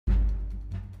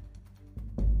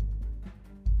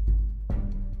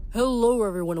Hello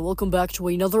everyone and welcome back to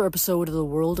another episode of the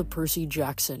World of Percy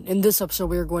Jackson. In this episode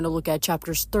we are going to look at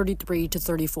chapters 33 to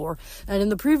 34, and in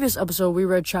the previous episode we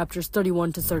read chapters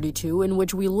 31 to 32, in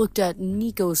which we looked at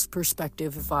Nico's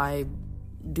perspective, if I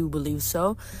do believe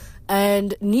so.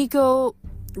 And Nico,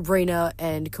 Reyna,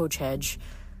 and Coach Hedge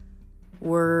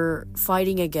were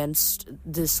fighting against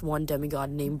this one demigod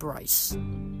named Bryce.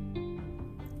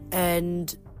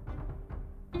 And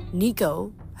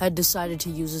Nico had decided to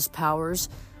use his powers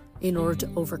in order to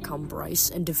overcome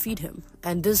Bryce and defeat him.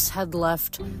 And this had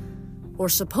left, or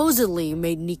supposedly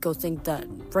made Nico think that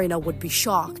Reyna would be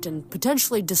shocked and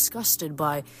potentially disgusted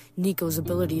by Nico's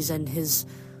abilities and his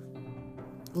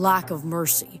lack of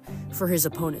mercy for his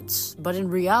opponents. But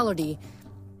in reality,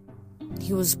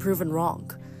 he was proven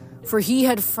wrong. For he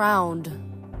had found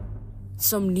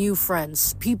some new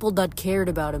friends, people that cared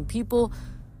about him, people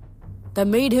that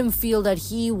made him feel that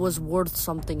he was worth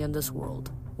something in this world.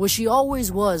 Which he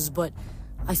always was, but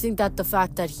I think that the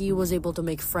fact that he was able to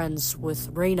make friends with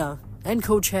Reyna and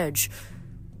Coach Hedge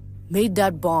made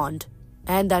that bond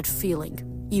and that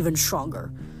feeling even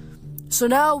stronger. So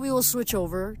now we will switch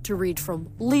over to read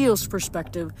from Leo's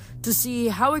perspective to see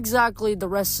how exactly the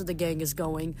rest of the gang is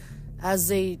going as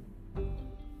they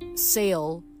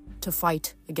sail to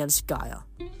fight against Gaia.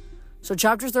 So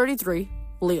chapter 33,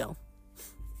 Leo.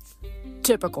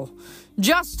 Typical.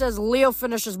 Just as Leo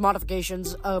finished his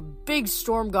modifications, a big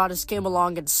storm goddess came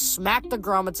along and smacked the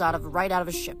grommets right out of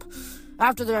his ship.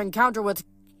 After their encounter with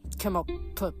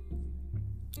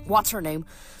what's her name?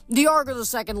 The Argo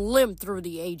II limped through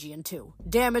the Aegean too.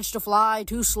 Damaged to fly,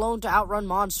 too slow to outrun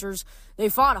monsters, they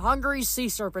fought hungry sea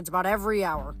serpents about every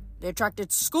hour. They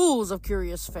attracted schools of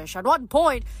curious fish. At one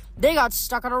point, they got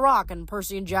stuck on a rock, and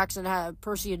Percy and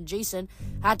Jason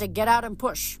had to get out and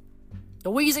push. The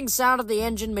wheezing sound of the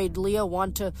engine made Leo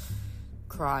want to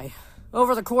cry.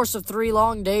 Over the course of 3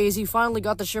 long days, he finally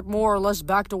got the ship more or less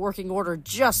back to working order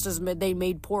just as they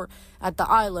made port at the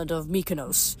island of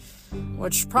Mykonos,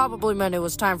 which probably meant it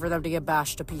was time for them to get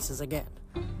bashed to pieces again.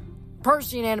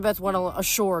 Percy and Annabeth went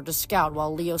ashore to scout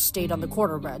while Leo stayed on the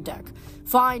quarterdeck deck,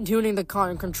 fine-tuning the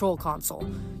control console.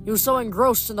 He was so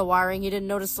engrossed in the wiring he didn't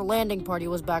notice the landing party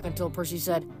was back until Percy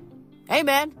said, "Hey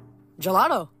man,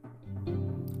 gelato."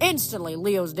 Instantly,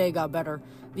 Leo's day got better.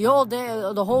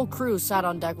 The whole crew sat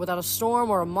on deck without a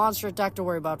storm or a monster attack to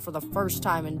worry about for the first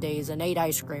time in days and ate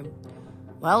ice cream.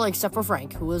 Well, except for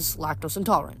Frank, who was lactose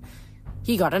intolerant.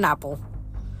 He got an apple.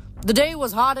 The day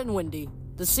was hot and windy.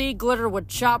 The sea glittered with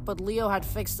chop, but Leo had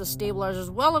fixed the stabilizers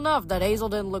well enough that Hazel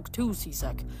didn't look too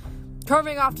seasick.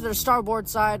 Curving off to their starboard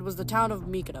side was the town of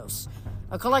Mykonos,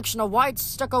 a collection of white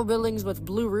stucco buildings with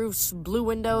blue roofs, blue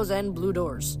windows, and blue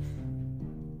doors.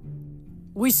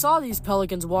 "We saw these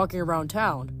pelicans walking around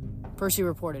town," Percy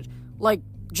reported, like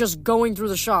just going through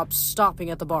the shops, stopping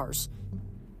at the bars.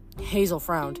 Hazel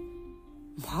frowned.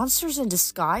 "Monsters in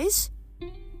disguise?"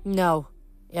 "No,"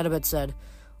 Annabeth said,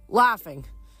 laughing.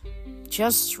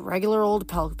 "Just regular old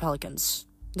pelicans.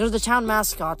 They're the town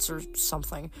mascots or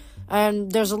something,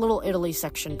 and there's a little Italy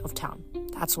section of town.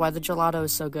 That's why the gelato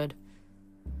is so good."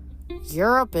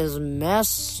 "Europe is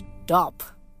messed up."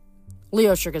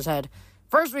 Leo shook his head.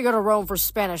 "First we go to Rome for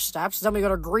Spanish steps, then we go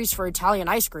to Greece for Italian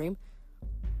ice cream."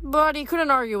 But he couldn't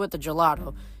argue with the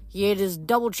gelato. He ate his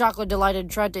double chocolate delight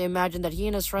and tried to imagine that he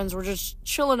and his friends were just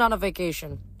chilling on a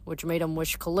vacation, which made him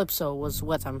wish Calypso was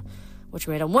with him, which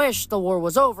made him wish the war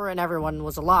was over and everyone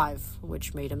was alive,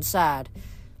 which made him sad.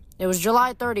 It was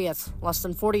July 30th, less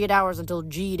than 48 hours until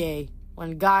G-Day,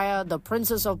 when Gaia, the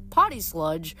princess of potty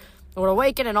sludge, would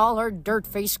awaken in all her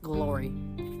dirt-faced glory.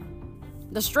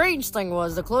 The strange thing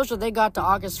was, the closer they got to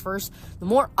August 1st, the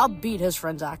more upbeat his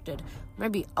friends acted.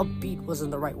 Maybe upbeat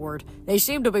wasn't the right word. They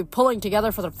seemed to be pulling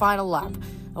together for the final lap,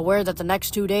 aware that the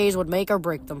next 2 days would make or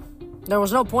break them. There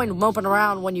was no point moping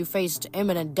around when you faced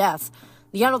imminent death.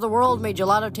 The end of the world made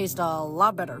gelato taste a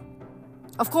lot better.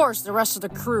 Of course, the rest of the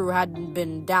crew hadn't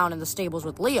been down in the stables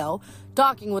with Leo,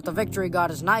 talking with the victory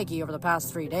goddess Nike over the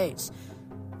past 3 days.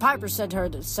 Piper said to her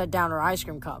to set down her ice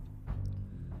cream cup.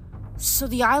 "So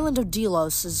the island of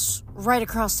Delos is right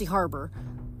across the harbor.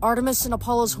 Artemis and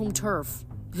Apollo's home turf.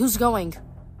 Who's going?"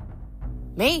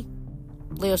 "Me,"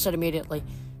 Leo said immediately.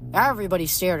 Everybody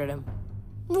stared at him.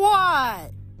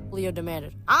 "What?" Leo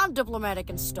demanded. "I'm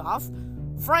diplomatic and stuff.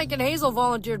 Frank and Hazel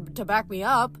volunteered to back me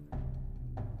up."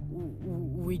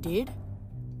 "We did?"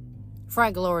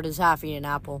 Frank lowered his half-eaten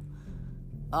apple.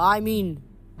 "I mean,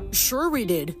 sure we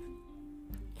did."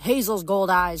 Hazel's gold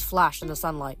eyes flashed in the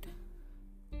sunlight.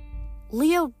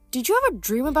 "Leo, did you have a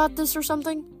dream about this or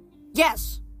something?"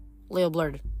 "Yes," Leo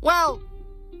blurted. "Well,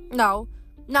 no,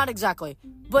 not exactly.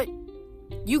 But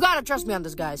you gotta trust me on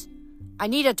this, guys. I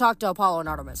need to talk to Apollo and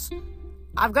Artemis.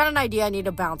 I've got an idea I need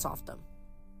to bounce off them.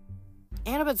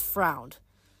 Annabeth frowned.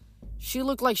 She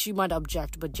looked like she might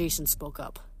object, but Jason spoke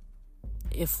up.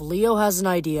 If Leo has an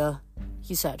idea,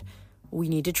 he said, we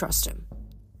need to trust him.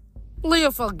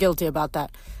 Leo felt guilty about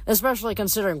that, especially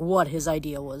considering what his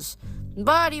idea was.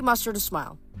 But he mustered a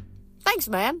smile. Thanks,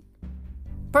 man.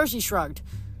 Percy shrugged.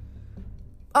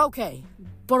 Okay,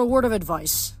 but a word of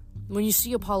advice. When you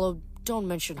see Apollo, don't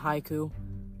mention haiku.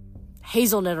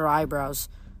 Hazel knit her eyebrows.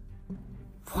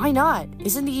 Why not?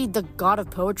 Isn't he the god of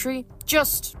poetry?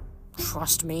 Just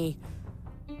trust me.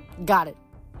 Got it.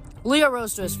 Leo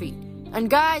rose to his feet. And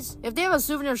guys, if they have a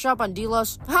souvenir shop on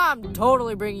Delos, I'm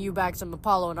totally bringing you back some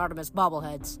Apollo and Artemis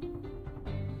bobbleheads.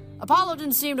 Apollo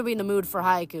didn't seem to be in the mood for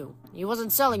haiku. He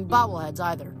wasn't selling bobbleheads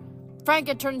either. Frank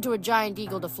had turned into a giant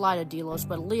eagle to fly to Delos,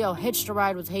 but Leo hitched a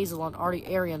ride with Hazel on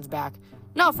Arian's back.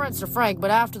 No offense to Frank,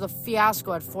 but after the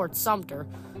fiasco at Fort Sumter,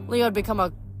 Leo had become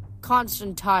a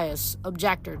conscientious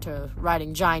objector to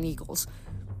riding giant eagles.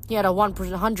 He had a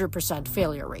 100%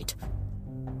 failure rate.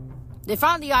 They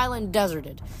found the island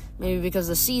deserted, maybe because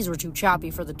the seas were too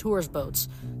choppy for the tourist boats.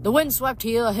 The wind-swept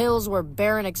hills were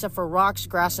barren except for rocks,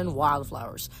 grass, and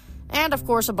wildflowers. And, of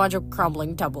course, a bunch of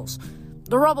crumbling temples.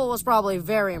 The rubble was probably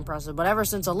very impressive, but ever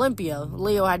since Olympia,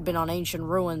 Leo had been on ancient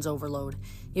ruins overload.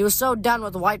 He was so done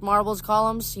with white marbles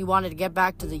columns, he wanted to get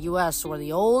back to the U.S., where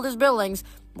the oldest buildings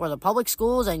were the public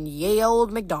schools and yay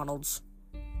old McDonald's.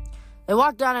 They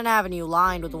walked down an avenue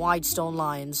lined with white stone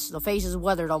lions, the faces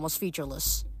weathered almost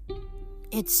featureless.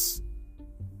 It's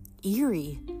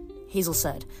eerie, Hazel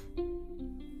said.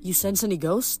 You sense any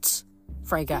ghosts?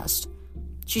 Frank asked.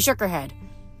 She shook her head.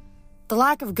 The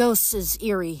lack of ghosts is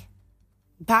eerie.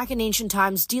 Back in ancient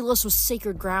times, Delos was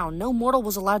sacred ground. No mortal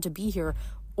was allowed to be here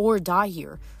or die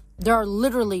here. There are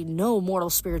literally no mortal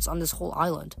spirits on this whole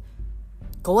island.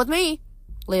 Go with me,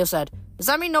 Leo said. Does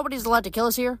that mean nobody's allowed to kill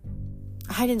us here?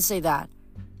 I didn't say that.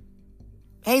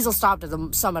 Hazel stopped at the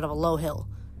summit of a low hill.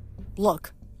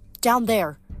 Look, down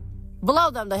there.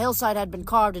 Below them, the hillside had been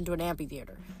carved into an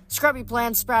amphitheater. Scrubby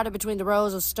plants sprouted between the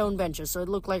rows of stone benches, so it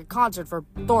looked like a concert for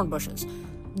thorn bushes.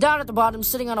 Down at the bottom,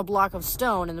 sitting on a block of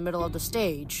stone in the middle of the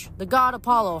stage, the god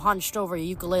Apollo hunched over a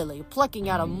ukulele, plucking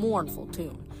out a mournful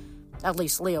tune. At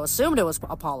least Leo assumed it was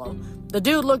Apollo. The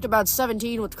dude looked about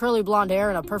 17 with curly blonde hair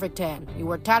and a perfect tan. He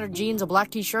wore tattered jeans, a black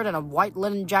t-shirt, and a white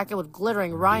linen jacket with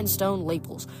glittering rhinestone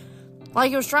lapels.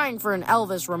 Like he was trying for an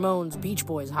Elvis Ramones Beach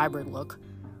Boys hybrid look.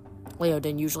 Leo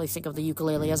didn't usually think of the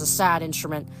ukulele as a sad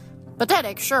instrument.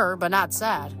 Pathetic, sure, but not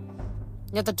sad.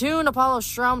 Yet the tune Apollo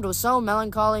strummed was so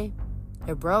melancholy,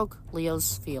 it broke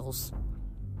Leo's feels.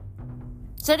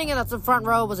 Sitting in the front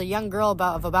row was a young girl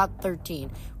of about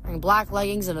 13, wearing black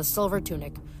leggings and a silver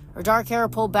tunic. Her dark hair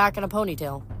pulled back in a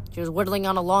ponytail. She was whittling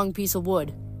on a long piece of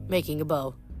wood, making a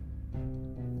bow.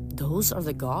 Those are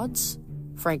the gods?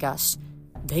 Frank asked.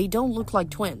 They don't look like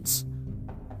twins.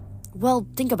 Well,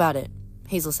 think about it,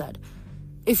 Hazel said.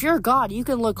 If you're a god, you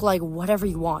can look like whatever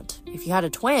you want. If you had a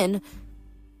twin,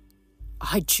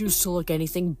 I'd choose to look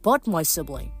anything but my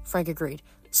sibling, Frank agreed.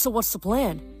 So what's the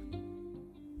plan?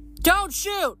 Don't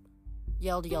shoot!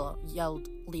 yelled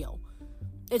Leo.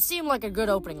 It seemed like a good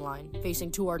opening line,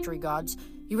 facing two archery gods.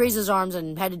 He raised his arms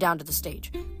and headed down to the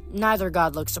stage. Neither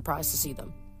god looked surprised to see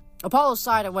them. Apollo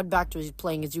sighed and went back to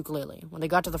playing his ukulele. When they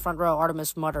got to the front row,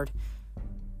 Artemis muttered,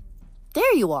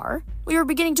 There you are. We were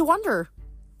beginning to wonder.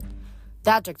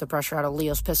 That took the pressure out of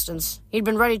Leo's pistons. He'd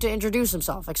been ready to introduce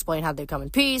himself, explain how they'd come in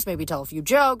peace, maybe tell a few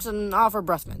jokes, and offer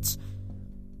breath mints.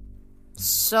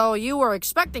 So you were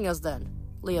expecting us then,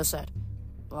 Leo said.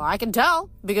 Well, I can tell,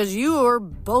 because you were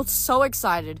both so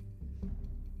excited.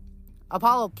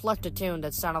 Apollo plucked a tune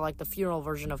that sounded like the funeral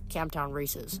version of Camptown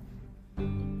Races.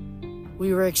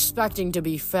 We were expecting to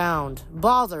be found,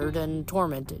 bothered, and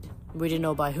tormented. We didn't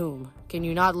know by whom. Can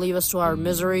you not leave us to our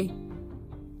misery?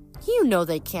 You know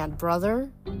they can't,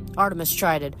 brother, Artemis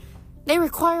chided. They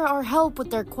require our help with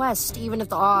their quest, even if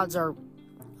the odds are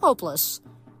hopeless.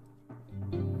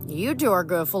 You two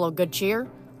are full of good cheer,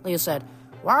 Leo said.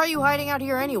 Why are you hiding out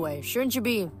here anyway? Shouldn't you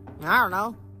be, I don't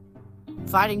know,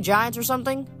 fighting giants or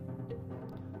something?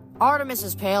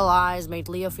 Artemis's pale eyes made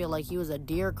Leo feel like he was a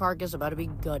deer carcass about to be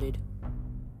gutted.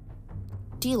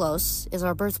 Delos is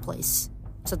our birthplace,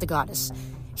 said the goddess.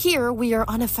 Here we are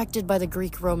unaffected by the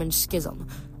Greek-Roman schism.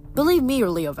 Believe me,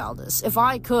 Leo Valdez, if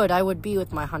I could, I would be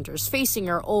with my hunters, facing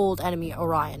our old enemy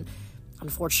Orion.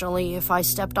 Unfortunately, if I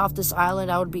stepped off this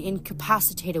island, I would be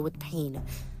incapacitated with pain.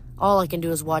 All I can do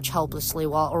is watch helplessly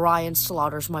while Orion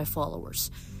slaughters my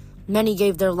followers. Many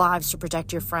gave their lives to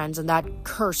protect your friends and that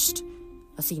cursed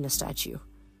Athena statue.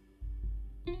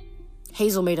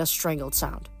 Hazel made a strangled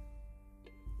sound.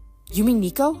 You mean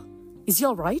Nico? Is he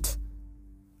all right?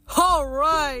 All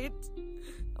right!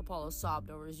 Apollo sobbed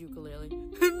over his ukulele.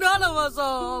 None of us are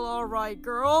all right,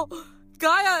 girl.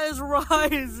 Gaia is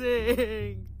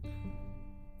rising.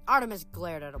 Artemis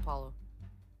glared at Apollo.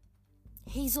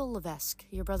 Hazel Levesque,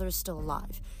 your brother is still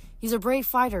alive. He's a brave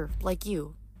fighter, like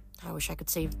you. I wish I could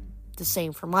say the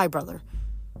same for my brother.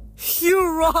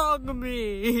 You wrong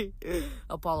me,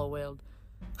 Apollo wailed.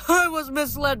 I was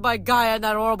misled by Gaia and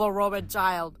that horrible Roman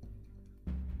child.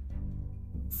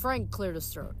 Frank cleared his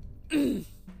throat.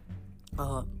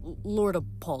 Lord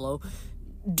Apollo,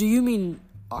 do you mean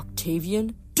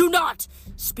Octavian? Do not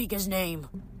speak his name.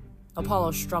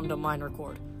 Apollo strummed a minor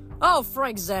chord. Oh,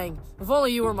 Frank Zhang, if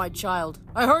only you were my child.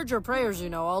 I heard your prayers,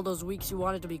 all those weeks you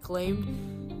wanted to be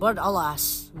claimed. But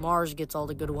alas, Mars gets all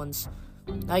the good ones.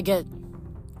 I get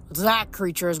that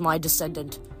creature as my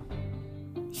descendant.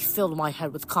 He filled my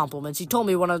head with compliments. He told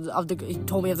me of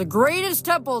the greatest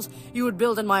temples you would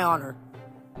build in my honor.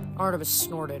 Artemis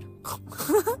snorted.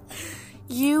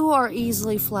 You are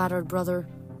easily flattered, brother.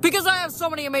 Because I have so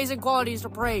many amazing qualities to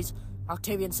praise.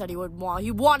 Octavian said he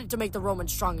wanted to make the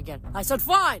Romans strong again. I said,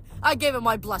 fine. I gave him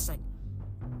my blessing.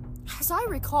 As I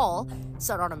recall,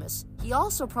 said Artemis, he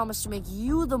also promised to make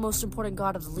you the most important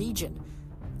god of the Legion,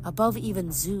 above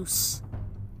even Zeus.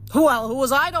 Well, who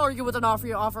was I to argue with an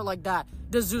offer like that?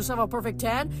 Does Zeus have a perfect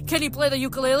tan? Can he play the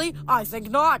ukulele? I think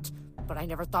not. But I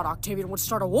never thought Octavian would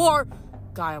start a war.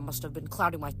 Gaia must have been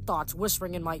clouding my thoughts,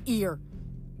 whispering in my ear.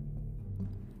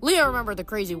 Leah remembered the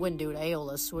crazy wind dude,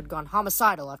 Aeolus, who had gone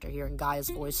homicidal after hearing Gaia's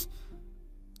voice.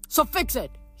 So fix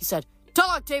it, he said.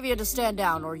 Tell Octavian to stand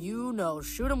down, or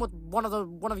shoot him with one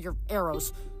of your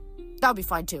arrows. That would be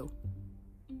fine too.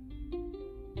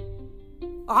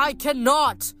 I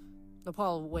cannot,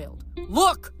 Apollo wailed.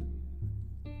 Look!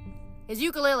 His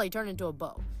ukulele turned into a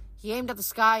bow. He aimed at the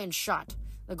sky and shot.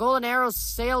 The golden arrows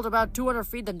sailed about 200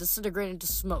 feet, then disintegrated into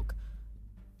smoke.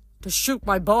 To shoot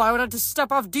my bow, I would have to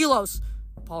step off Delos,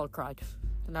 Apollo cried.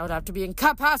 Then I would have to be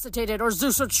incapacitated, or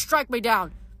Zeus would strike me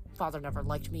down. Father never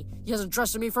liked me. He hasn't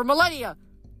trusted me for millennia.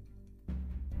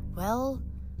 Well,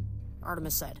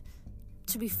 Artemis said,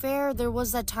 to be fair, there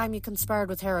was that time you conspired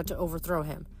with Hera to overthrow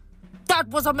him. That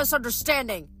was a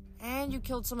misunderstanding! And you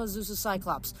killed some of Zeus's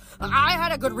Cyclops. I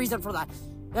had a good reason for that.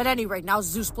 At any rate, now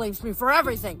Zeus blames me for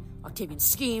everything. Octavian's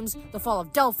schemes, the fall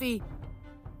of Delphi.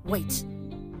 Wait.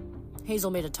 Hazel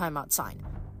made a timeout sign.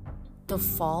 The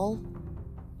fall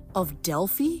of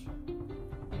Delphi?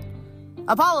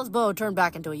 Apollo's bow turned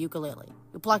back into a ukulele.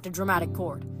 He plucked a dramatic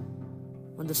chord.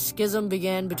 When the schism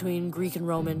began between Greek and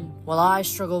Roman, while I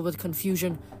struggled with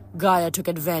confusion, Gaia took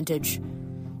advantage.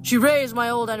 She raised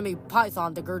my old enemy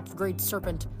Python, the great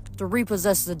serpent, to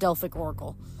repossess the Delphic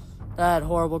oracle. That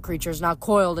horrible creature is now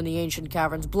coiled in the ancient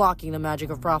caverns, blocking the magic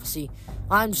of prophecy.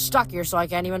 I'm stuck here, so I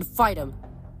can't even fight him.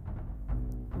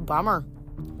 Bummer,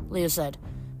 Leah said.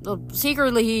 Though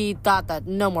secretly, he thought that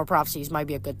no more prophecies might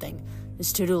be a good thing.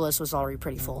 His to-do list was already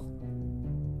pretty full.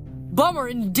 Bummer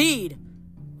indeed,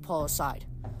 Apollo sighed.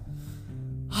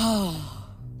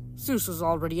 Zeus was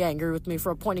already angry with me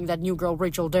for appointing that new girl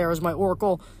Rachel Dare as my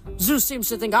oracle. Zeus seems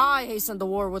to think I hastened the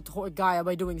war with Gaia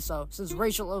by doing so, since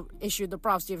Rachel issued the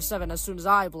prophecy of 7 as soon as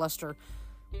I blessed her.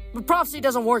 But prophecy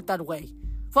doesn't work that way.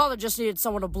 Father just needed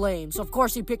someone to blame, so of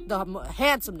course he picked the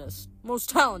handsomest, most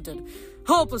talented,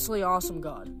 hopelessly awesome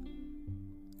god.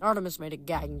 Artemis made a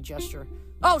gagging gesture.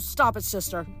 Oh, stop it,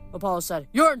 sister, Apollo said.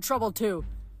 You're in trouble too.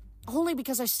 Only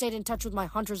because I stayed in touch with my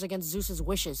hunters against Zeus's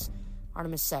wishes,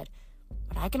 Artemis said.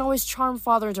 But I can always charm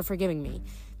Father into forgiving me.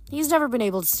 He's never been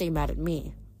able to stay mad at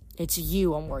me. It's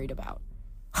you I'm worried about.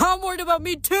 I'm worried about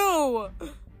me too!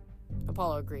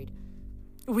 Apollo agreed.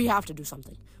 We have to do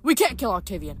something. We can't kill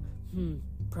Octavian.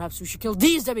 Perhaps we should kill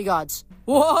these demigods.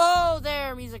 Whoa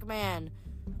there, music man.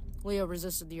 Leo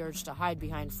resisted the urge to hide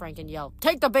behind Frank and yell,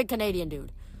 Take the big Canadian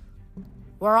dude.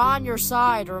 We're on your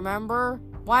side, remember?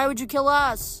 Why would you kill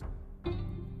us?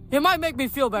 It might make me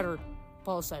feel better,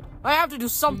 Apollo said. I have to do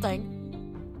something.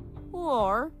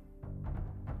 Or,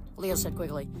 Leo said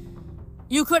quickly,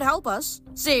 you could help us.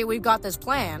 See, we've got this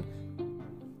plan.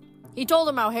 He told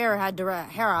him how Hera had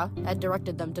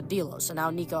directed them to Delos, and how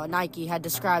Nico and Nike had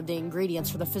described the ingredients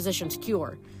for the physician's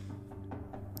cure.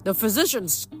 The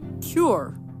physician's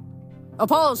cure?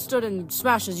 Apollo stood and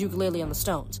smashed his ukulele on the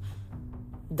stones.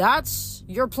 That's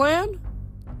your plan?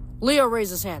 Leo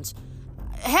raised his hands.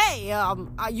 Hey,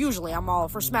 usually I'm all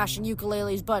for smashing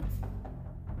ukuleles, but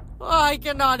I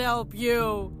cannot help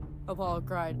you, Apollo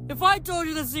cried. If I told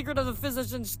you the secret of the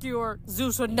physician's cure,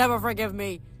 Zeus would never forgive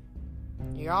me.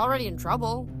 You're already in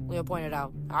trouble, Leo pointed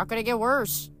out. How could it get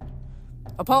worse?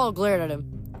 Apollo glared at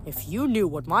him. If you knew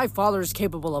what my father is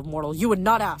capable of, mortal, you would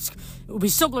not ask. It would be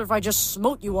simpler if I just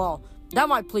smote you all. That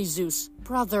might please Zeus.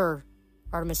 Brother,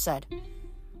 Artemis said.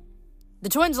 The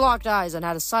twins locked eyes and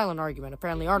had a silent argument.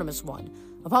 Apparently Artemis won.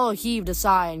 Apollo heaved a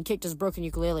sigh and kicked his broken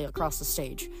ukulele across the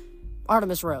stage.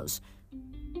 Artemis rose.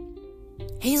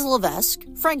 Hazel of Esk,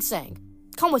 Frank sang.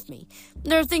 Come with me.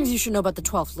 There are things you should know about the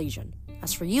 12th Legion.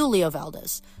 As for you, Leo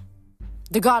Valdez.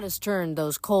 The goddess turned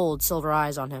those cold silver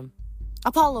eyes on him.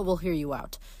 Apollo will hear you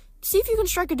out. See if you can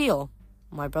strike a deal.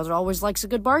 My brother always likes a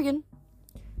good bargain.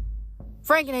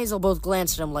 Frank and Hazel both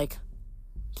glanced at him like,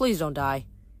 please don't die.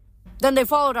 Then they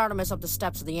followed Artemis up the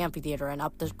steps of the amphitheater and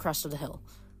up the crest of the hill.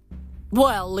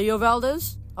 Well, Leo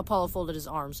Valdez? Apollo folded his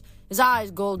arms. His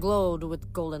eyes glowed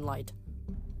with golden light.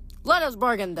 Let us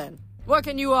bargain then. What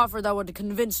can you offer that would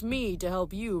convince me to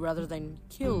help you rather than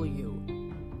kill you?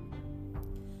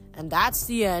 And that's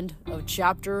the end of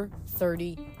chapter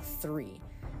 33.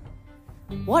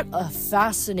 What a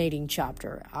fascinating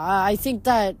chapter. I think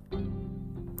that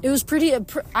it was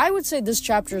I would say this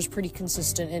chapter is pretty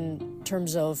consistent in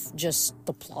terms of just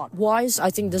the plot-wise. I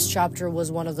think this chapter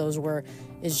was one of those where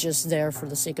it's just there for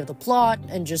the sake of the plot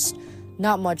and just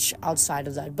not much outside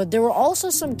of that. But there were also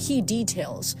some key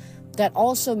details that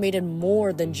also made it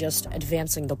more than just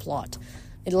advancing the plot.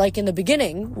 Like in the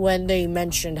beginning, when they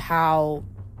mentioned how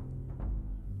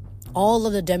all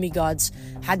of the demigods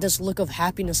had this look of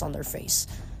happiness on their face.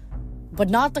 But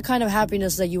not the kind of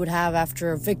happiness that you would have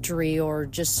after a victory or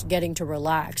just getting to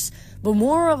relax, but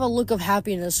more of a look of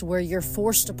happiness where you're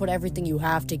forced to put everything you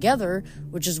have together,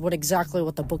 which is exactly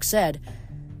what the book said,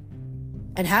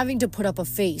 and having to put up a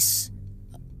face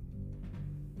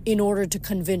in order to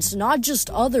convince not just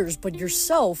others, but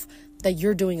yourself that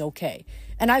you're doing okay.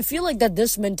 And I feel like that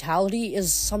this mentality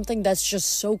is something that's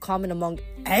just so common among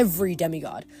every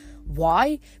demigod.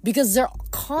 Why? Because they're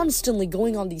constantly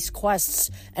going on these quests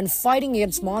and fighting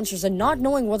against monsters and not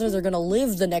knowing whether they're going to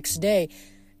live the next day.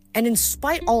 And in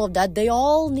spite of all of that, they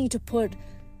all need to put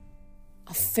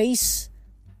a face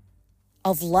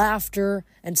of laughter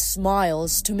and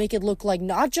smiles to make it look like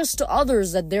not just to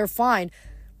others that they're fine,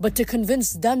 but to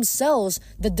convince themselves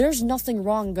that there's nothing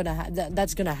wrong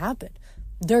that's going to happen.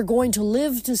 They're going to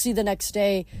live to see the next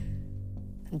day,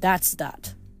 and that's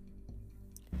that.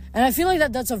 And I feel like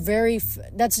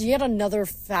that's yet another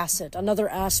facet, another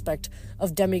aspect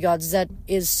of demigods that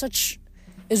is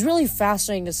really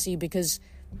fascinating to see, because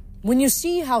when you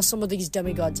see how some of these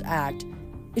demigods act,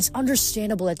 it's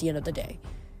understandable at the end of the day.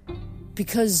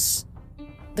 Because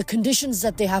the conditions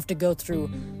that they have to go through,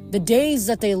 the days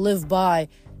that they live by,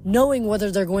 knowing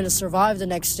whether they're going to survive the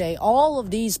next day, all of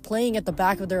these playing at the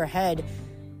back of their head,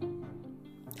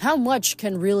 how much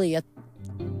can really a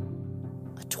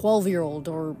 12-year-old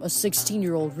or a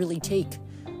 16-year-old really take?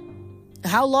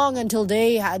 How long until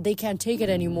they can't take it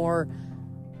anymore?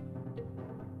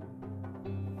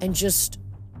 And just,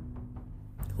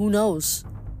 who knows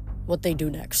what they do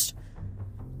next?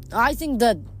 I think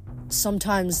that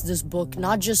sometimes this book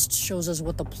not just shows us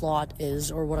what the plot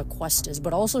is or what a quest is,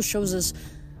 but also shows us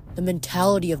the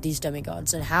mentality of these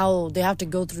demigods and how they have to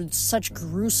go through such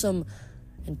gruesome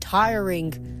and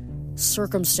tiring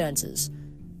circumstances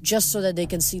just so that they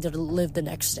can see to live the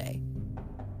next day.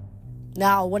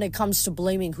 Now, when it comes to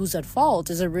blaming who's at fault,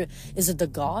 is it the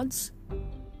gods?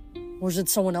 Or is it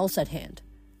someone else at hand?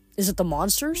 Is it the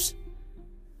monsters?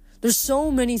 There's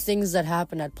so many things that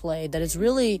happen at play that it's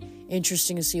really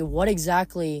interesting to see what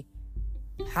exactly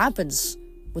happens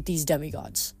with these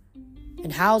demigods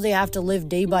and how they have to live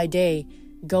day by day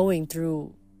going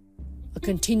through a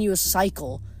continuous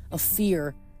cycle of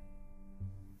fear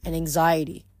and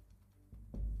anxiety.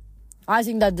 I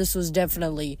think that this was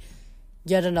definitely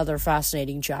yet another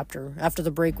fascinating chapter. After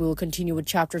the break, we will continue with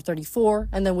chapter 34,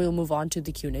 and then we will move on to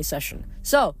the Q&A session.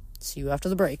 So, see you after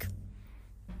the break.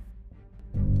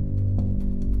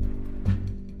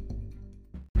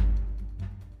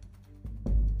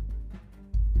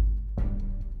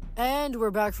 And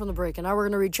we're back from the break, and now we're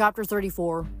going to read chapter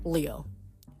 34, Leo.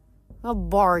 A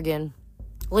bargain.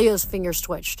 Leo's fingers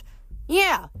twitched.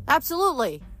 Yeah,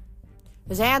 absolutely.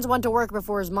 His hands went to work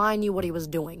before his mind knew what he was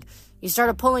doing. He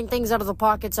started pulling things out of the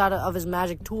pockets of his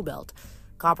magic tool belt.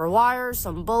 Copper wires,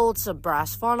 some bolts, a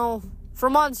brass funnel. For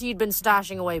months, he'd been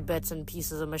stashing away bits and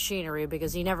pieces of machinery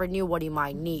because he never knew what he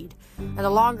might need. And the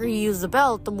longer he used the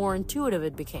belt, the more intuitive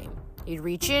it became. He'd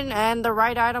reach in, and the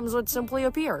right items would simply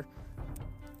appear.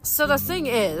 So the thing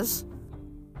is,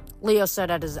 Leo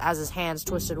said as his hands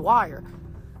twisted wire,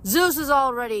 Zeus is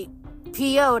already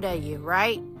PO'd at you,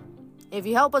 right? If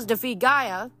you help us defeat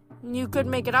Gaia, you could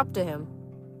make it up to him.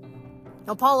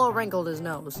 Apollo wrinkled his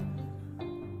nose.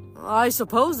 I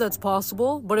suppose that's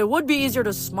possible, but it would be easier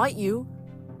to smite you.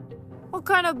 What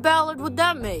kind of ballad would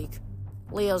that make?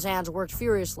 Leo's hands worked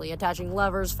furiously, attaching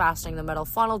levers, fastening the metal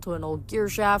funnel to an old gear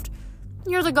shaft.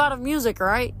 You're the god of music,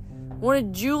 right?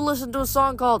 Wouldn't you listen to a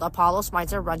song called Apollo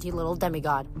Smites a Runty Little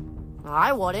Demigod?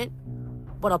 I wouldn't.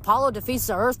 But Apollo defeats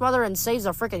the Earth Mother and saves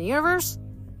the frickin' universe?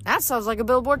 That sounds like a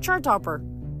Billboard chart topper.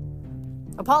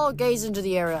 Apollo gazed into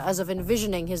the area as if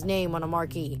envisioning his name on a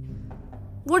marquee.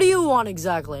 What do you want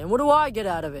exactly, and what do I get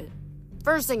out of it?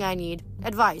 First thing I need,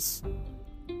 advice.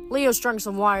 Leo strung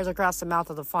some wires across the mouth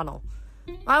of the funnel.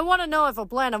 I want to know if a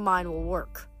plan of mine will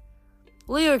work.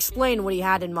 Leo explained what he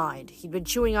had in mind. He'd been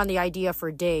chewing on the idea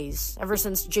for days, ever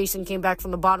since Jason came back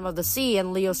from the bottom of the sea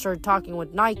and Leo started talking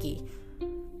with Nike.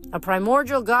 A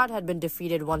primordial god had been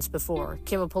defeated once before.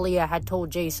 Kimapolia had told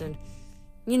Jason.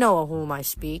 You know of whom I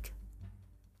speak.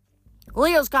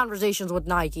 Leo's conversations with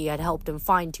Nike had helped him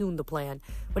fine-tune the plan,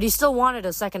 but he still wanted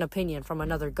a second opinion from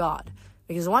another god,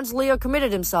 because once Leo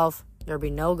committed himself, there'd be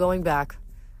no going back.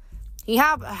 He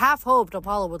half hoped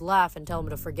Apollo would laugh and tell him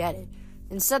to forget it.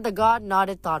 Instead, the god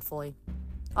nodded thoughtfully.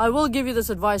 I will give you this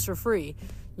advice for free.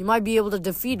 You might be able to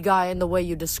defeat Gaia in the way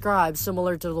you described,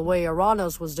 similar to the way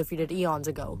Uranus was defeated eons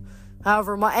ago.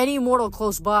 However, any mortal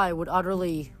close by would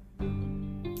utterly...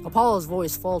 Apollo's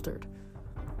voice faltered.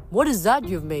 What is that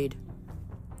you've made?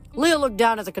 Leo looked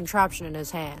down at the contraption in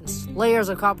his hands. Layers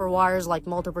of copper wires like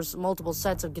multiple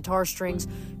sets of guitar strings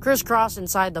crisscrossed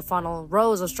inside the funnel.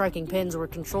 Rows of striking pins were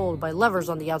controlled by levers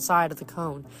on the outside of the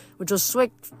cone, which was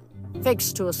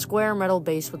fixed to a square metal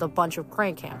base with a bunch of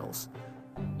crank handles.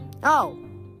 Oh,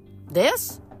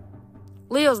 this?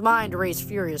 Leo's mind raced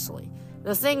furiously.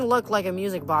 The thing looked like a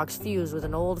music box fused with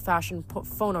an old-fashioned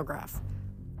phonograph.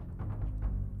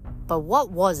 But what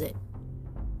was it?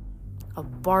 A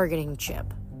bargaining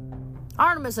chip.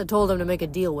 Artemis had told him to make a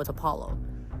deal with Apollo.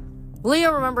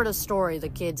 Leo remembered a story the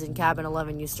kids in Cabin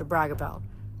 11 used to brag about,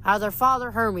 how their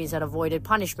father Hermes had avoided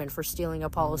punishment for stealing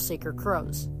Apollo's sacred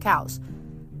cows.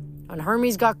 When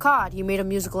Hermes got caught, he made a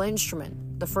musical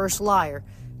instrument, the first lyre,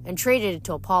 and traded it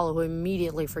to Apollo, who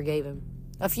immediately forgave him.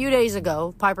 A few days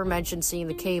ago, Piper mentioned seeing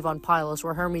the cave on Pylos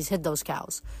where Hermes hid those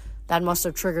cows. That must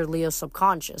have triggered Leo's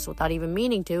subconscious. Without even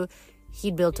meaning to,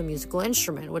 he'd built a musical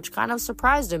instrument, which kind of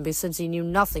surprised him since he knew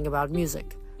nothing about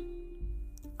music.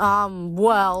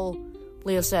 Well,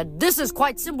 Leo said, this is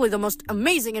quite simply the most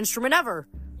amazing instrument ever.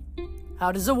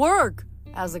 How does it work?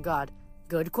 Asked the god.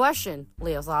 Good question,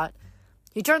 Leo thought.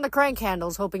 He turned the crank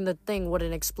handles, hoping the thing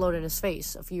wouldn't explode in his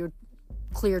face. A few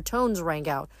clear tones rang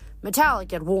out,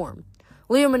 metallic yet warm.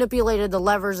 Leo manipulated the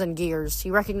levers and gears.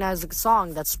 He recognized the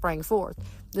song that sprang forth.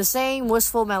 The same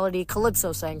wistful melody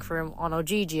Calypso sang for him on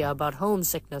Ogygia about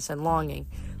homesickness and longing.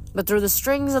 But through the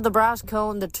strings of the brass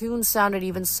cone, the tune sounded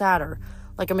even sadder,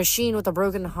 like a machine with a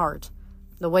broken heart,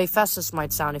 the way Festus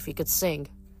might sound if he could sing.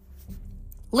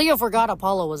 Leo forgot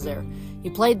Apollo was there. He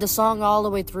played the song all the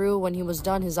way through. When he was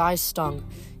done, his eyes stung.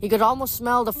 He could almost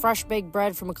smell the fresh-baked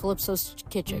bread from a Calypso's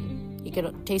kitchen. He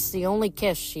could taste the only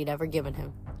kiss she'd ever given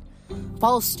him.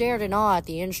 Apollo stared in awe at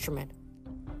the instrument.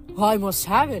 I must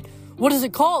have it. What is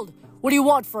it called? What do you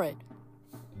want for it?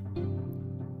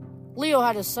 Leo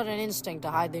had a sudden instinct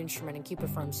to hide the instrument and keep it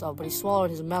for himself, but he swallowed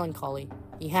his melancholy.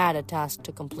 He had a task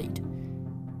to complete.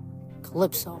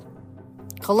 Calypso.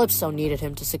 Calypso needed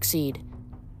him to succeed.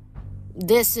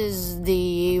 This is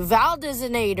the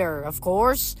Valdesignator, of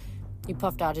course. He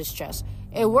puffed out his chest.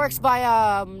 It works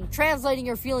by, translating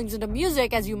your feelings into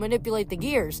music as you manipulate the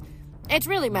gears. It's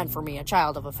really meant for me, a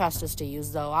child of Hephaestus, to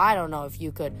use, though. I don't know if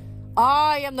you could.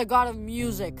 I am the god of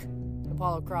music,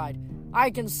 Apollo cried. I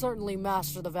can certainly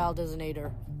master the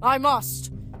Valdesignator. I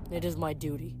must. It is my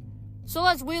duty. So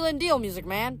let's wheel and deal, music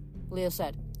man, Leo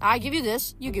said. I give you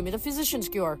this, you give me the physician's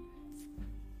cure.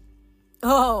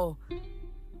 Oh.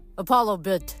 Apollo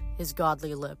bit his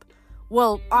godly lip.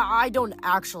 Well, I don't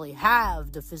actually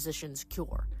have the physician's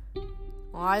cure.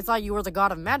 Well, I thought you were the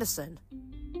god of medicine.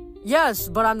 Yes,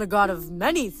 but I'm the god of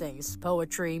many things.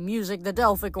 Poetry, music, the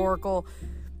Delphic oracle.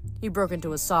 He broke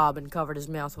into a sob and covered his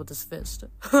mouth with his fist.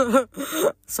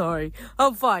 Sorry.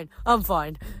 I'm fine.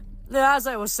 As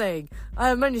I was saying, I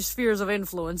have many spheres of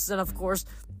influence, and of course,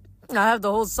 I have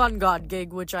the whole sun god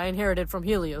gig, which I inherited from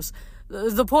Helios.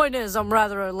 The point is, I'm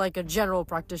rather like a general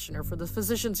practitioner. For the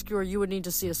physician's cure, you would need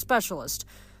to see a specialist.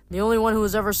 The only one who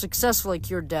has ever successfully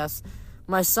cured death,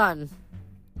 my son,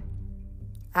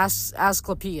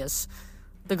 Asclepius,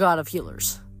 the god of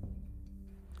healers.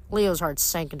 Leo's heart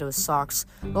sank into his socks.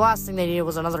 The last thing they needed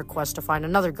was another quest to find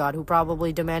another god who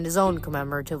probably demand his own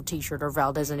commemorative t-shirt or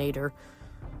Valdesignator.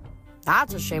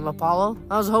 That's a shame, Apollo.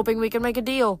 I was hoping we could make a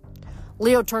deal.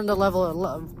 Leo turned the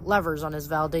levers on his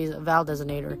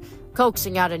Valdesignator,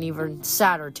 coaxing out an even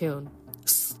sadder tune.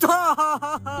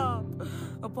 "Stop!"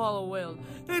 Apollo wailed.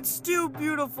 "It's too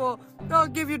beautiful. I'll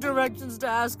give you directions to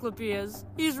Asclepius.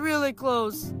 He's really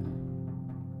close."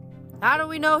 "How do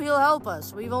we know he'll help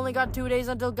us? We've only got 2 days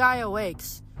until Gaia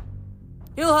wakes."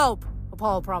 "He'll help,"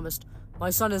 Apollo promised. "My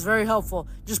son is very helpful.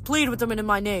 Just plead with him in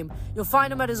my name. You'll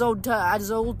find him at his old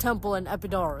temple in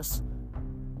Epidaurus."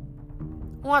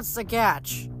 "What's the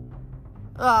catch?"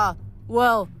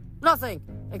 Well, nothing.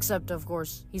 Except, of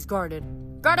course, he's guarded."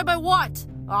 "Guarded by what?"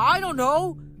 "I don't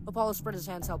know." Apollo spread his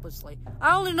hands helplessly.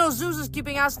 "I only know Zeus is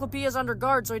keeping Asclepius under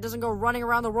guard so he doesn't go running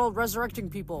around the world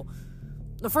resurrecting people.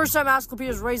 The first time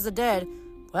Asclepius raised the dead,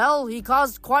 well, he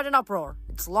caused quite an uproar.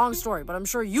 It's a long story, but I'm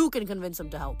sure you can convince him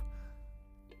to help."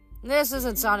 "This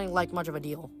isn't sounding like much of a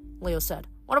deal," Leo said.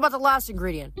 "What about the last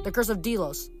ingredient, the curse of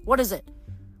Delos? What is it?"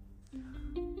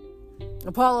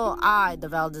 Apollo eyed the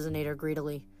Valdesignator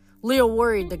greedily. Leo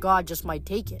worried the god just might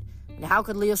take it. And how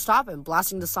could Leo stop him?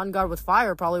 Blasting the sun god with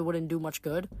fire probably wouldn't do much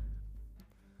good.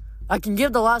 "I can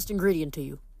give the last ingredient to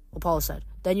you," Apollo said.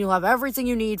 "Then you'll have everything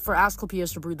you need for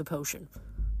Asclepius to brew the potion."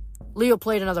 Leo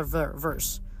played another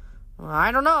verse.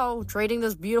 "I don't know, trading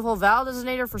this beautiful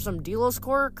Valdesignator for some Delos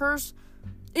curse?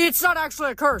 It's not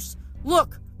actually a curse!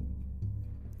 Look!"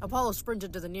 Apollo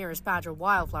sprinted to the nearest patch of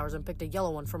wildflowers and picked a yellow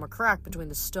one from a crack between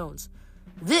the stones.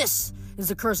 "This is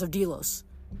the curse of Delos."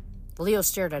 Leo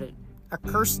stared at it. "A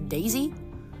cursed daisy?"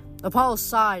 Apollo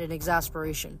sighed in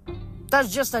exasperation.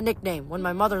 "That's just a nickname. When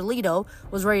my mother Leto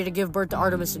was ready to give birth to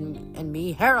Artemis and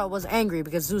me, Hera was angry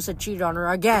because Zeus had cheated on her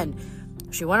again.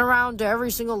 She went around to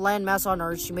every single landmass on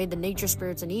Earth. She made the nature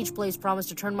spirits in each place promise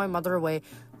to turn my mother away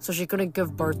so she couldn't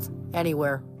give birth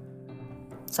anywhere."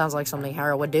 Sounds like something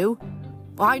Hera would do.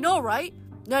 "I know, right?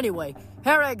 Anyway,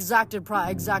 Hera exacted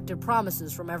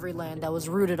promises from every land that was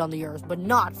rooted on the earth, but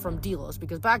not from Delos,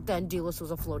 because back then Delos was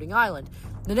a floating island.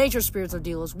 The nature spirits of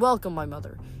Delos welcomed my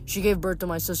mother. She gave birth to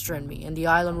my sister and me, and the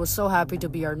island was so happy to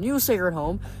be our new sacred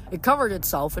home, it covered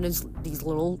itself in these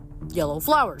little yellow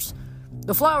flowers.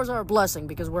 The flowers are a blessing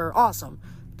because we're awesome.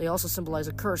 They also symbolize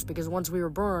a curse because once we were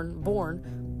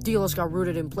born, Delos got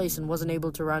rooted in place and wasn't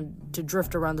able to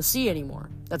drift around the sea anymore.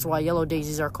 That's why yellow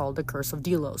daisies are called the curse of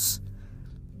Delos."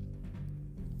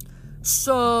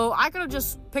 "So, I could have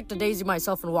just picked a daisy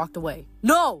myself and walked away."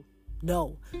 No,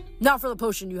 not for the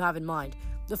potion you have in mind.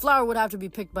 The flower would have to be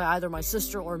picked by either my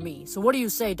sister or me. So what do you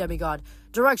say, demigod?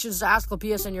 Directions to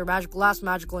Asclepius and your last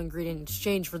magical ingredient in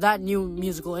exchange for that new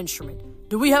musical instrument.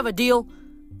 Do we have a deal?"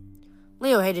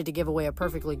 Leo hated to give away a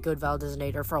perfectly good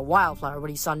Valdesignator for a wildflower,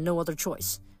 but he saw no other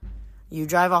choice. "You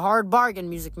drive a hard bargain,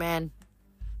 music man."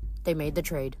 They made the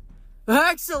trade.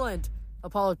 "Excellent!"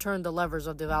 Apollo turned the levers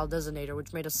of the Valdesignator,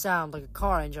 which made a sound like a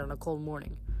car engine on a cold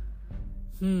morning.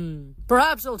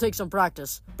 Perhaps it'll take some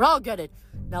practice, but I'll get it.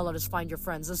 Now let us find your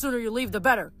friends. The sooner you leave, the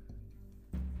better."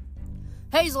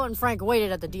 Hazel and Frank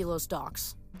waited at the Delos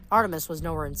docks. Artemis was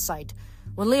nowhere in sight.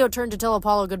 When Leo turned to tell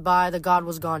Apollo goodbye, the god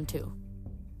was gone too.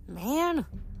 "Man,"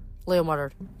 Leo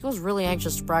muttered. He was really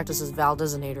anxious to practice his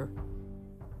Valdesignator.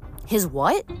 "His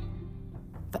what?"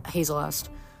 Hazel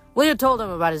asked. Leo told him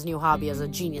about his new hobby as a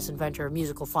genius inventor of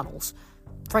musical funnels.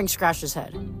 Frank scratched his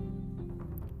head.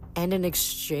 "And in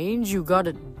exchange, you got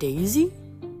a daisy?"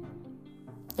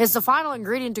 "It's the final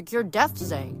ingredient to cure death,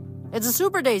 Zang. It's a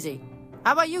super daisy.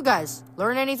 How about you guys?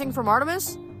 Learn anything from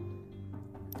Artemis?"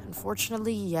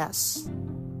 "Unfortunately, yes."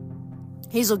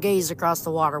 Hazel gazed across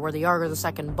the water where the Argo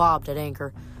II bobbed at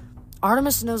anchor.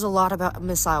 "Artemis knows a lot about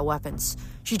missile weapons.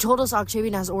 She told us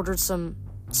Octavian has ordered some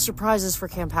surprises for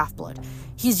Camp Half-Blood.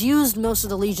 He's used most of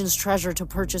the Legion's treasure to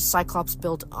purchase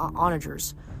Cyclops-built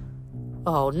onagers."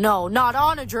 "Oh, no, not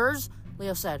onagers,"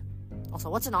 Leo said. "Also,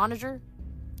 what's an onager?"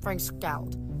 Frank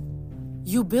scowled.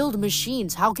 "You build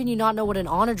machines. How can you not know what an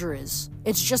onager is?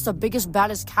 It's just the biggest,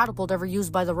 baddest catapult ever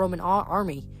used by the Roman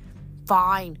army."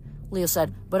 "Fine," Leo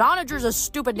said, "but onager's a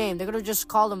stupid name. They could have just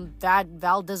called them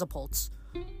Valdizapults."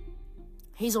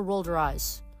 Hazel rolled her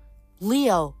eyes.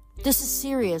 "Leo, this is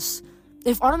serious.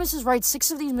 If Artemis is right,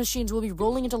 6 of these machines will be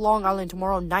rolling into Long Island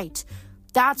tomorrow night.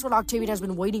 That's what Octavian has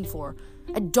been waiting for.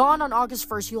 At dawn on August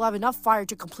 1st, he'll have enough fire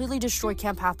to completely destroy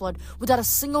Camp Half-Blood without a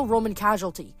single Roman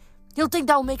casualty. He'll think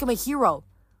that'll make him a hero."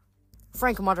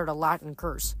 Frank muttered a Latin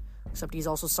curse. Except he's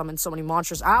also summoned so many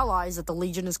monstrous allies that the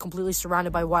Legion is completely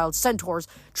surrounded by wild centaurs,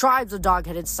 tribes of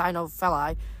dog-headed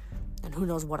cynophili, and who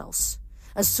knows what else.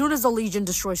 As soon as the Legion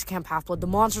destroys Camp Half-Blood, the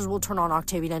monsters will turn on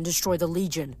Octavian and destroy the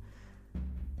Legion.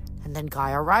 "And then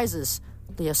Gaia rises,"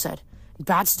 Leo said.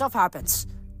 "Bad stuff happens."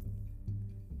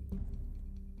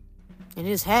 In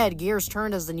his head, gears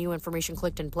turned as the new information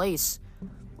clicked in place.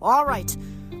 "All right.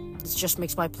 This just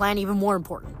makes my plan even more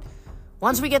important.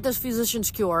 Once we get this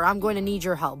physician's cure, I'm going to need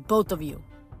your help, both of you.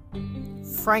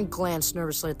 Frank glanced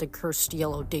nervously at the cursed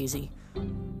yellow daisy.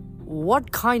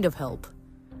 What kind of help?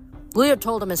 Leo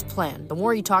told him his plan. The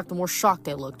more he talked, the more shocked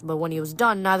they looked, but when he was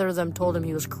done, neither of them told him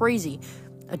he was crazy.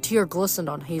 A tear glistened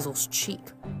on Hazel's cheek.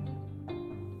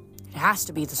 It has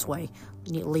to be this way,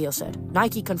 Leo said.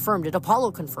 Nike confirmed it.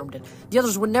 Apollo confirmed it. The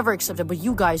others would never accept it, but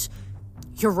you guys,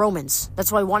 you're Romans.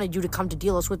 That's why I wanted you to come to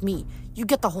Delos with me. You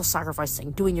get the whole sacrifice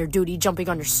thing, doing your duty, jumping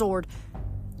on your sword.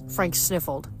 Frank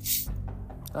sniffled.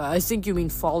 I think you mean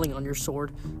falling on your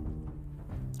sword.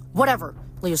 Whatever,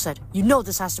 Leo said. You know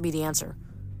this has to be the answer.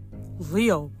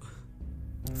 Leo.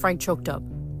 Frank choked up.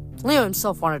 Leo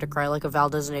himself wanted to cry like a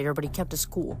Valdesignator, but he kept his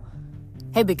cool.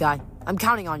 Hey, big guy, I'm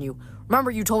counting on you.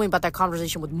 Remember you told me about that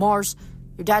conversation with Mars?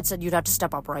 Your dad said you'd have to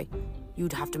step up, right?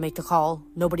 You'd have to make the call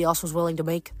nobody else was willing to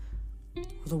make.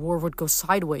 The war would go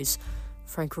sideways,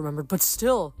 Frank remembered, but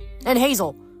still. And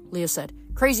Hazel, Leo said.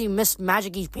 Crazy Miss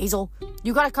Magic-y Hazel.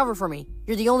 You gotta cover for me.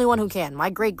 You're the only one who can. My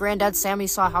great-granddad Sammy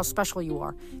saw how special you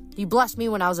are. He blessed me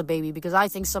when I was a baby because I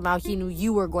think somehow he knew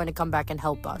you were going to come back and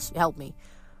help me.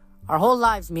 Our whole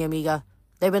lives, mi amiga.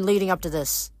 They've been leading up to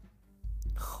this.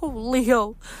 Oh,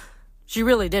 Leo. She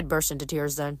really did burst into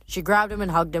tears then. She grabbed him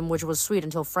and hugged him, which was sweet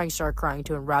until Frank started crying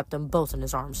too and wrapped them both in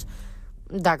his arms.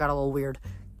 That got a little weird.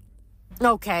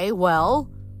 Okay, well,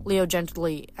 Leo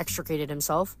gently extricated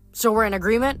himself. So we're in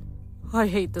agreement? I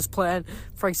hate this plan,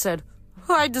 Frank said.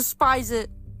 I despise it.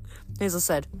 Hazel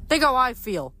said. Think how I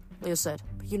feel, Leo said.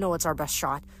 But you know it's our best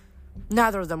shot.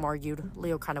 Neither of them argued.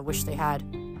 Leo kind of wished they had.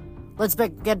 Let's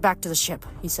get back to the ship,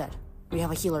 he said. We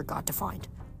have a healer god to find.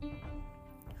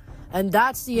 And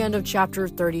that's the end of chapter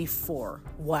 34.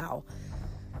 Wow.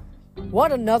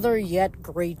 What another yet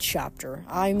great chapter.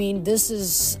 I mean,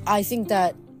 I think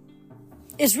that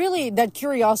it's really that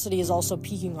curiosity is also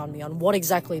piquing on me on what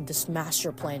exactly this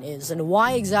master plan is and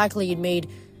why exactly it made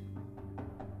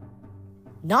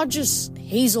not just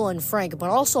Hazel and Frank,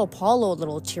 but also Apollo a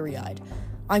little teary-eyed.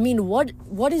 I mean,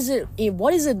 what is it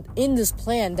in this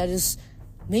plan that is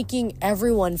making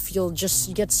everyone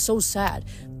get so sad?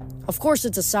 Of course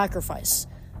it's a sacrifice.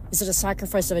 Is it a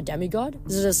sacrifice of a demigod?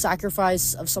 Is it a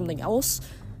sacrifice of something else?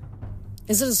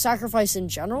 Is it a sacrifice in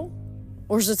general?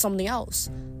 Or is it something else?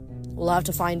 We'll have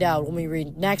to find out when we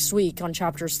read next week on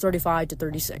chapters 35 to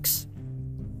 36.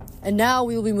 And now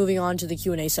we will be moving on to the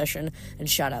Q&A session and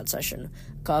shout-out session.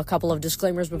 A couple of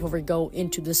disclaimers before we go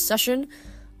into this session.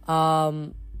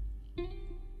 Number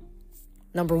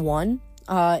one,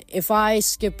 if I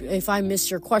miss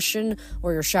your question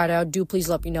or your shout-out, do please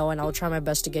let me know, and I'll try my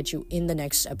best to get you in the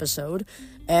next episode.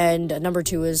 And number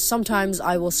two is sometimes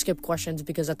I will skip questions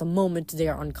because at the moment they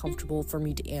are uncomfortable for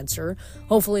me to answer.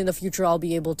 Hopefully in the future I'll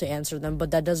be able to answer them,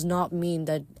 but that does not mean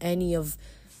that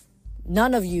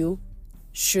none of you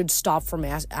should stop from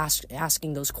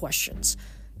asking those questions.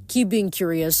 Keep being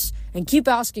curious and keep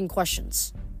asking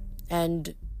questions,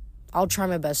 and I'll try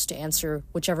my best to answer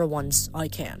whichever ones I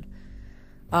can.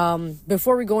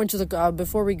 Before we go into the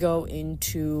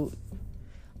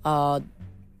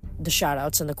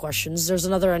shoutouts and the questions, there's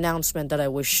another announcement that I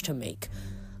wish to make.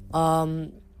 I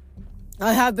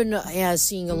have been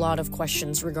seeing a lot of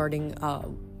questions regarding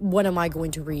when am I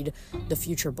going to read the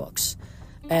future books,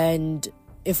 and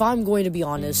if I'm going to be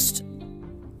honest,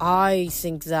 I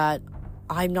think that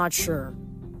I'm not sure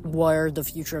where the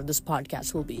future of this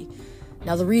podcast will be.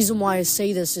 Now, the reason why I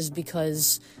say this is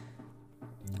because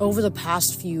over the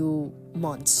past few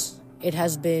months, it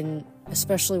has been,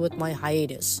 especially with my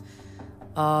hiatus,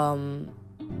 that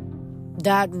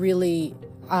really,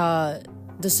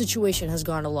 the situation has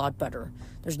gone a lot better.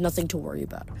 There's nothing to worry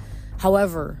about.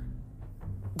 However,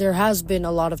 there has been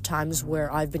a lot of times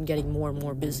where I've been getting more and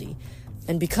more busy.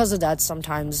 And because of that,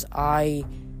 sometimes I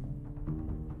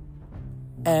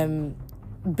am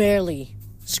barely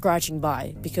scratching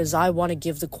by because I want to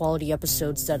give the quality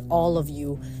episodes that all of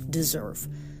you deserve.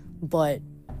 But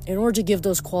in order to give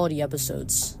those quality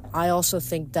episodes, I also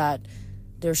think that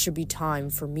there should be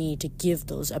time for me to give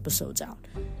those episodes out.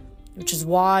 Which is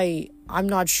why I'm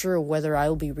not sure whether I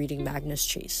will be reading Magnus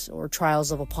Chase or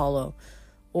Trials of Apollo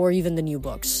or even the new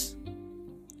books.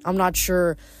 I'm not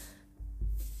sure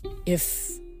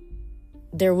if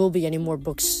there will be any more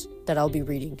books that I'll be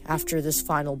reading after this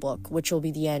final book, which will be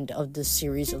the end of this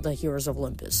series of the Heroes of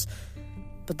Olympus.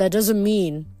 But that doesn't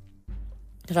mean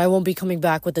that I won't be coming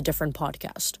back with a different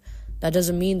podcast. That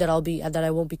doesn't mean that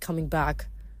I won't be coming back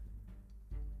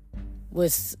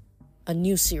with a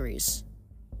new series,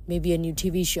 maybe a new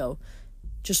TV show,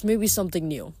 just maybe something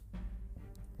new.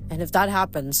 And if that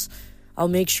happens, I'll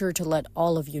make sure to let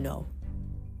all of you know,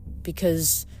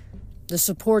 because The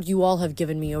support you all have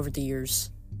given me over the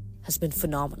years has been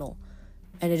phenomenal.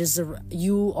 And it is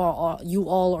you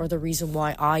all are the reason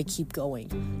why I keep going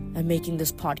and making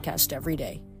this podcast every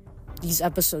day. These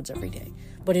episodes every day.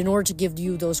 But in order to give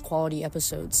you those quality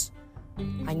episodes,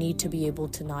 I need to be able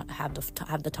to not have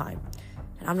the time.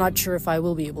 And I'm not sure if I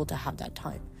will be able to have that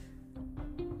time.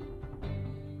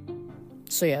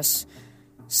 So yes,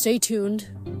 stay tuned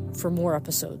for more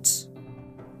episodes.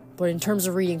 But in terms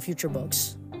of reading future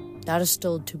books, that is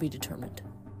still to be determined.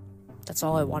 That's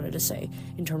all I wanted to say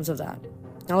in terms of that.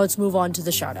 Now let's move on to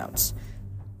the shoutouts.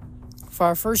 For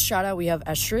our first shoutout, we have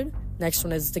Estrid. Next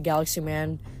one is the Galaxy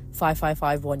Man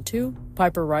 55512,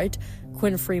 Piper Wright,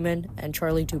 Quinn Freeman, and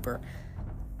Charlie Tooper.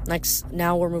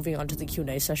 Now we're moving on to the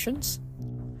Q&A sessions.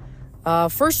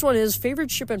 First one is favorite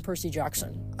ship in Percy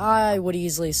Jackson. I would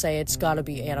easily say it's gotta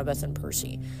be Annabeth and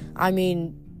Percy. I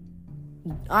mean,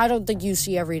 I don't think you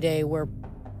see every day where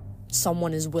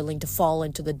someone is willing to fall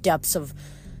into the depths of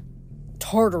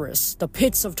Tartarus, the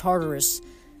pits of Tartarus,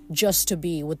 just to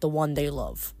be with the one they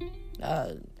love.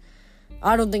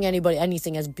 I don't think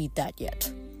anything has beat that yet.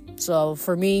 So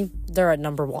for me, they're at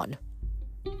number 1.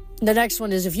 The next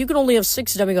one is, if you could only have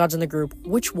 6 demigods in the group,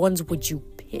 which ones would you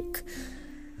pick?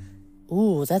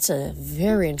 Ooh, that's a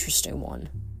very interesting one.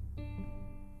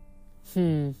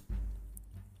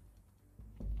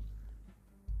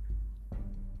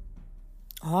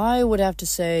 I would have to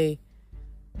say...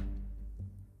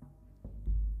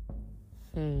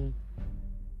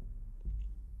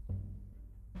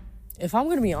 If I'm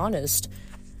going to be honest,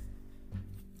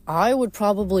 I would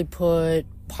probably put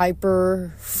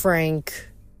Piper, Frank,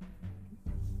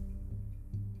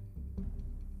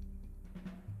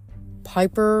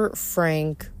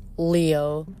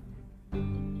 Leo,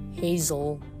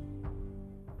 Hazel,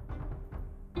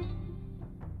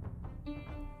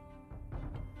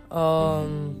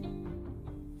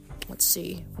 let's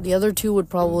see. The other 2 would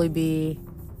probably be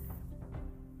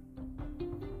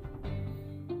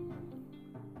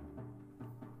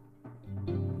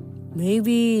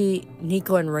maybe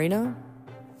Nico and Reina.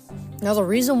 Now, the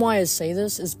reason why I say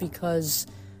this is because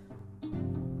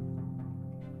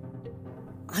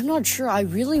I'm not sure. I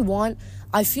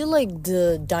feel like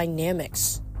the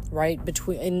dynamics, right,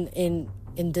 between in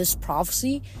this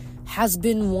prophecy has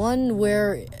been one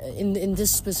where in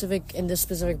this specific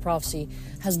prophecy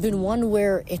has been one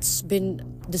where it's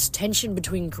been this tension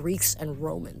between Greeks and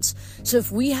Romans. So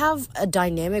if we have a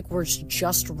dynamic where it's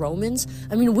just Romans,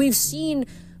 I mean, we've seen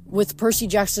with Percy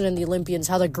Jackson and the Olympians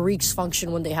how the Greeks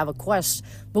function when they have a quest,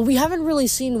 but we haven't really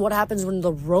seen what happens when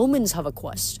the Romans have a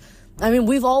quest. I mean,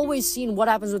 we've always seen what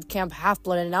happens with Camp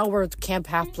Half-Blood, and now we're at Camp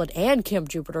Half-Blood and Camp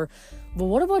Jupiter, but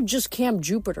what about just Camp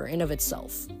Jupiter in of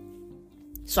itself?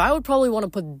 So I would probably want to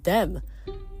put them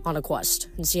on a quest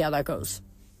and see how that goes.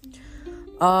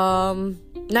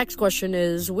 Next question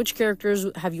is, which characters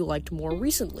have you liked more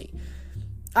recently?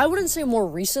 I wouldn't say more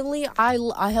recently.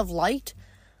 I have liked,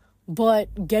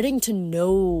 but getting to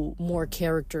know more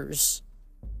characters,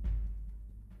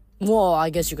 well, I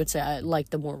guess you could say I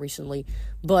liked them more recently,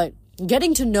 but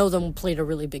getting to know them played a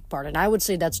really big part, and I would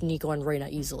say that's Nico and Reina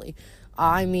easily.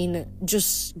 I mean,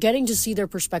 just getting to see their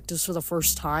perspectives for the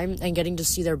first time and getting to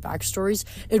see their backstories,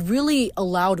 it really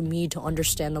allowed me to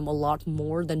understand them a lot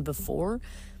more than before,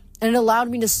 and it allowed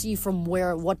me to see from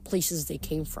what places they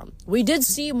came from. We did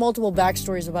see multiple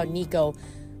backstories about Nico,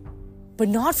 but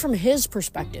not from his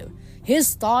perspective.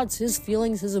 His thoughts, his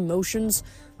feelings, his emotions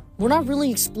were not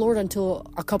really explored until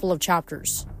a couple of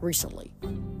chapters recently.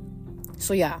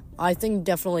 So yeah, I think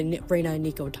definitely Reina and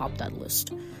Nico topped that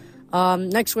list.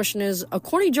 Next question is, a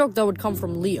corny joke that would come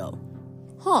from Leo.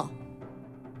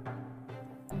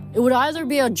 It would either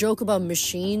be a joke about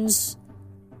machines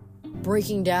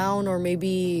breaking down, or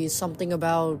maybe something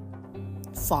about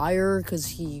fire, because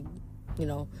he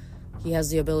has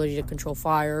the ability to control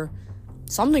fire.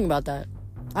 Something about that.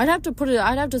 I'd have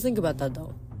to think about that,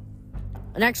 though.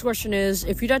 The next question is,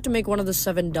 if you'd have to make one of the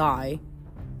 7 die,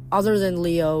 other than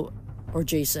Leo or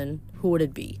Jason, who would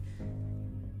it be?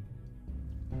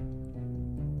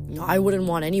 I wouldn't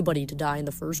want anybody to die in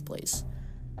the first place.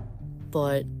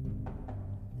 But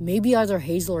maybe either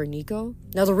Hazel or Nico.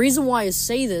 Now, the reason why I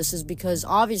say this is because,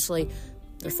 obviously,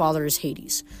 their father is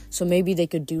Hades. So maybe they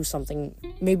could do something.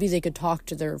 Maybe they could talk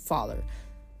to their father.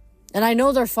 And I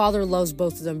know their father loves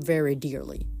both of them very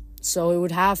dearly. So it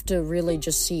would have to really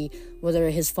just see whether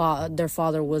their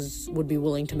father would be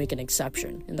willing to make an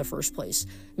exception in the first place.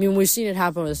 I mean, we've seen it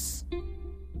happen with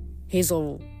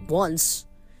Hazel once.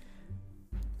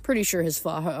 Pretty sure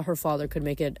her father could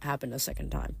make it happen a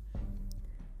second time.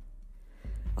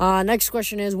 Next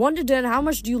question is, 1 to 10, how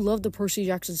much do you love the Percy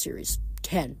Jackson series?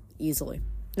 10, easily.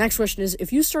 Next question is,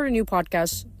 if you start a new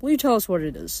podcast, will you tell us what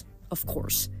it is? Of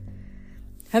course.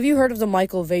 Have you heard of the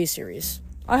Michael Vey series?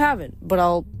 I haven't, but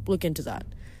I'll look into that.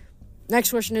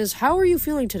 Next question is, how are you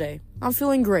feeling today? I'm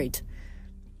feeling great.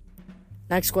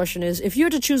 Next question is, if you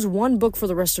had to choose one book for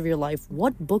the rest of your life,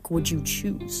 what book would you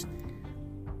choose?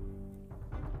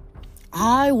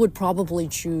 I would probably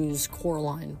choose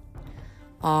Coraline.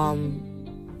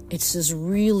 It's this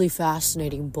really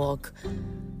fascinating book,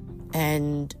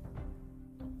 and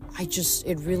I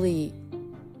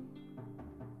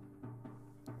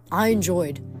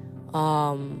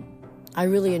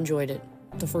really enjoyed it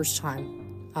the first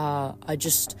time. I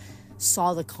just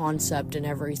saw the concept and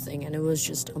everything, and it was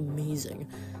just amazing.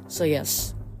 So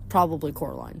yes, probably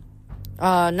Coraline.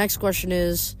 Next question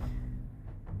is,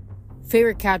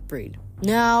 favorite cat breed?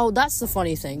 Now, that's the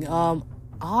funny thing.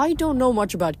 I don't know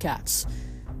much about cats,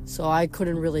 so I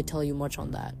couldn't really tell you much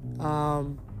on that.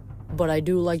 But I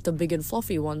do like the big and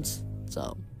fluffy ones,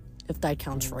 so if that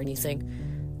counts for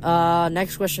anything.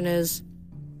 Next question is,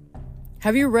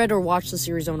 have you read or watched the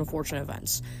series of Unfortunate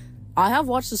Events? I have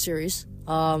watched the series.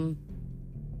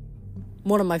 One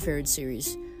of my favorite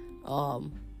series.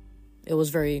 It was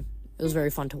very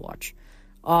fun to watch.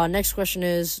 Next question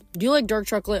is, do you like dark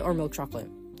chocolate or milk chocolate?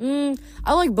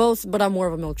 I like both, but I'm more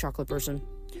of a milk chocolate person.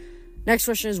 Next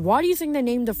question is, why do you think they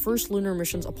named the first lunar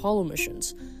missions Apollo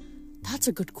missions? That's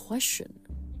a good question.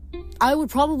 I would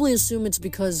probably assume it's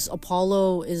because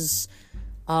Apollo is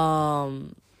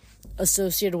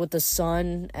associated with the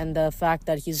sun, and the fact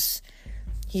that he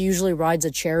usually rides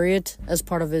a chariot as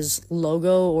part of his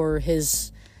logo or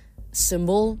his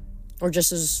symbol, or just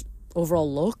his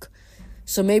overall look.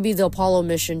 So maybe the Apollo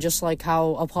mission, just like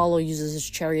how Apollo uses his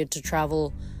chariot to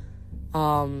travel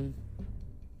around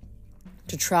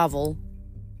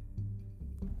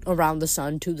the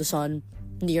sun, to the sun,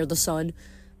 near the sun.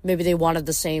 Maybe they wanted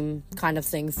the same kind of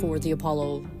thing for the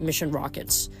Apollo mission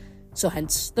rockets. So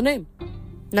hence the name.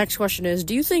 Next question is,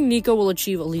 do you think Nico will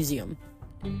achieve Elysium?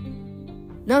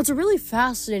 Now, it's a really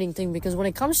fascinating thing, because when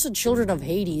it comes to Children of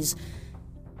Hades,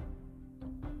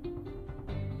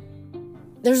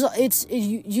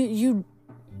 you'd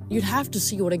have to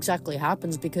see what exactly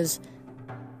happens, because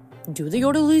do they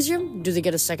go to Elysium? Do they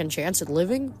get a second chance at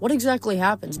living? What exactly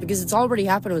happens? Because it's already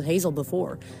happened with Hazel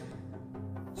before.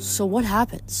 So what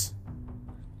happens?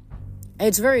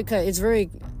 It's very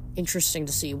interesting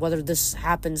to see whether this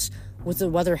happens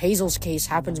whether Hazel's case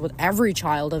happens with every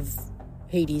child of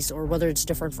Hades, or whether it's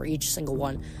different for each single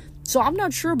one. So I'm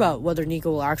not sure about whether Nico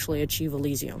will actually achieve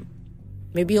Elysium.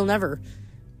 Maybe he'll never.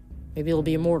 Maybe he'll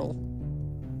be immortal.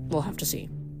 We'll have to see.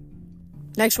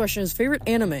 Next question is, favorite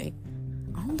anime? I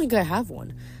don't think I have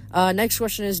one. Next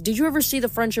question is, did you ever see the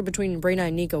friendship between Reina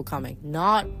and Nico coming?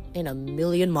 Not in a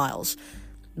million miles.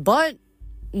 But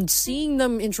seeing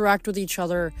them interact with each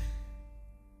other,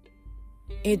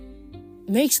 it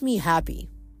makes me happy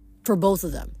for both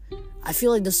of them. I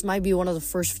feel like this might be one of the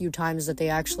first few times that they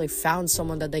actually found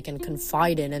someone that they can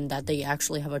confide in and that they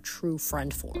actually have a true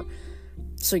friend for.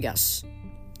 So yes,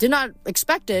 did not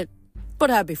expect it,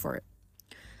 but happy for it.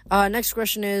 Next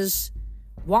question is,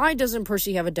 why doesn't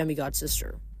Percy have a demigod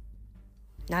sister?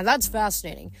 Now that's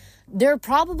fascinating. He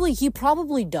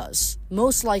probably does.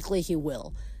 Most likely he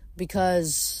will,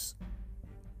 because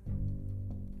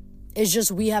it's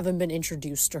just we haven't been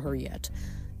introduced to her yet.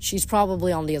 She's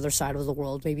probably on the other side of the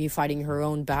world, maybe fighting her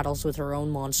own battles with her own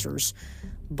monsters.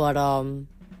 But,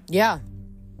 yeah.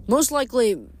 Most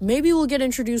likely, maybe we'll get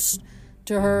introduced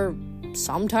to her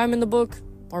sometime in the book,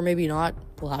 or maybe not.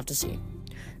 We'll have to see.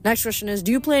 Next question is,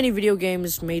 do you play any video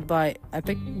games made by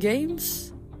Epic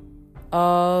Games?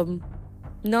 No,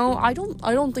 I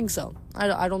don't think so.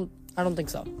 I don't think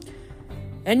so.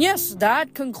 And yes,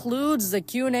 that concludes the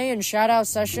Q&A and shout-out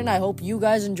session. I hope you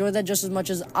guys enjoyed that just as much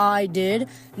as I did.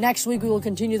 Next week, we will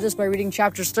continue this by reading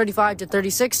chapters 35 to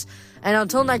 36. And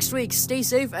until next week, stay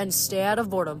safe and stay out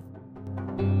of boredom.